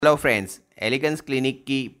Hello friends, elegance clinic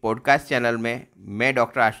की podcast channel में मैं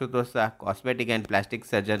doctor Ashutosh Shah, cosmetic and plastic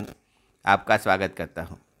surgeon, आपका स्वागत करता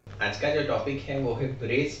हूं। आज का जो टॉपिक है वो है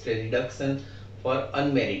breast reduction for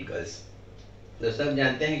unmarried girls. दोस्तों, आप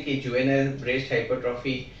जानते हैं कि जुवेनाइल ब्रेस्ट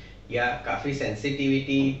हाइपरट्रॉफी या काफ़ी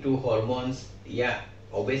सेंसिटिविटी टू हॉर्मोन्स या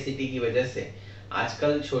ओबेसिटी की वजह से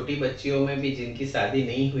आजकल छोटी बच्चियों में भी जिनकी शादी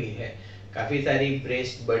नहीं हुई है, काफ़ी सारी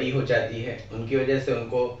ब्रेस्ट बड़ी हो जाती है। उनकी वजह से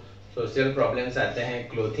उनको सोशल प्रॉब्लम्स आते हैं,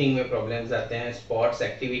 क्लोथिंग में प्रॉब्लम्स आते हैं, स्पोर्ट्स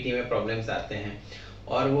एक्टिविटी में प्रॉब्लम्स आते हैं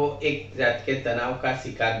और वो एक जात के तनाव का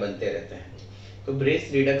शिकार बनते रहते हैं। तो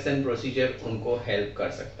ब्रेस्ट रिडक्शन प्रोसीजर उनको हेल्प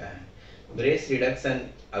कर सकता है। ब्रेस्ट रिडक्शन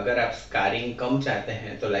अगर आप स्कारिंग कम चाहते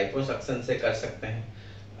हैं तो लाइपोसक्शन से कर सकते हैं।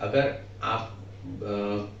 अगर आप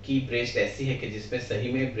की ब्रेस्ट ऐसी है कि जिसमें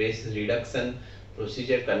सही में ब्रेस्ट रिडक्शन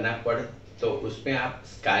प्रोसीजर करना पड़, तो उसमें आप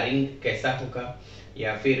स्कारिंग कैसा होगा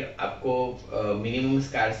या फिर आपको मिनिमम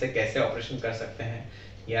स्कार से कैसे ऑपरेशन कर सकते हैं,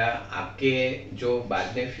 या आपके जो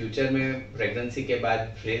बाद में फ्यूचर में प्रेगनेंसी के बाद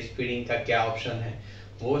ब्रेस्ट फीडिंग का क्या ऑप्शन है,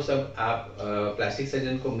 वो सब आप प्लास्टिक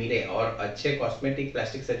सर्जन को मिले और अच्छे कॉस्मेटिक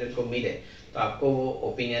प्लास्टिक सर्जन को मिले तो आपको वो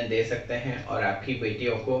ओपिनियन दे सकते हैं और आपकी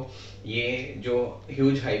बेटियों को ये जो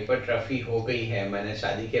ह्यूज हाइपरट्रॉफी हो गई है मैंने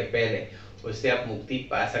शादी के पहले, उससे आप मुक्ति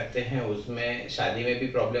पा सकते हैं। उसमें शादी में भी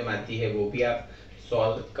प्रॉब्लम आती है, वो भी आप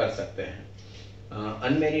सॉल्व कर सकते हैं।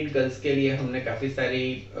 अनमेरिड गर्ल्स के लिए हमने काफ़ी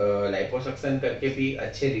सारी लाइपोसक्शन करके भी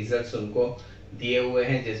अच्छे रिजल्ट्स उनको दिए हुए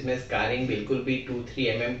हैं, जिसमें स्कारिंग बिल्कुल भी 2-3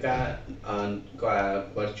 mm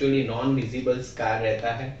का वर्चुअली नॉन विजिबल स्कार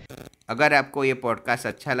रहता है। अगर आपको ये पॉडकास्ट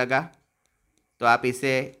अच्छा लगा तो आप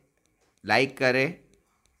इसे लाइक करें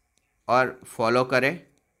और फॉलो करें,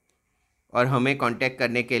 और हमें कांटेक्ट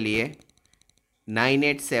करने के लिए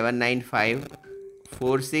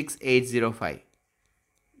 9879546805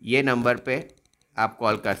 ये नंबर पे आप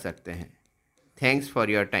कॉल कर सकते हैं। Thanks for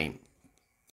your time.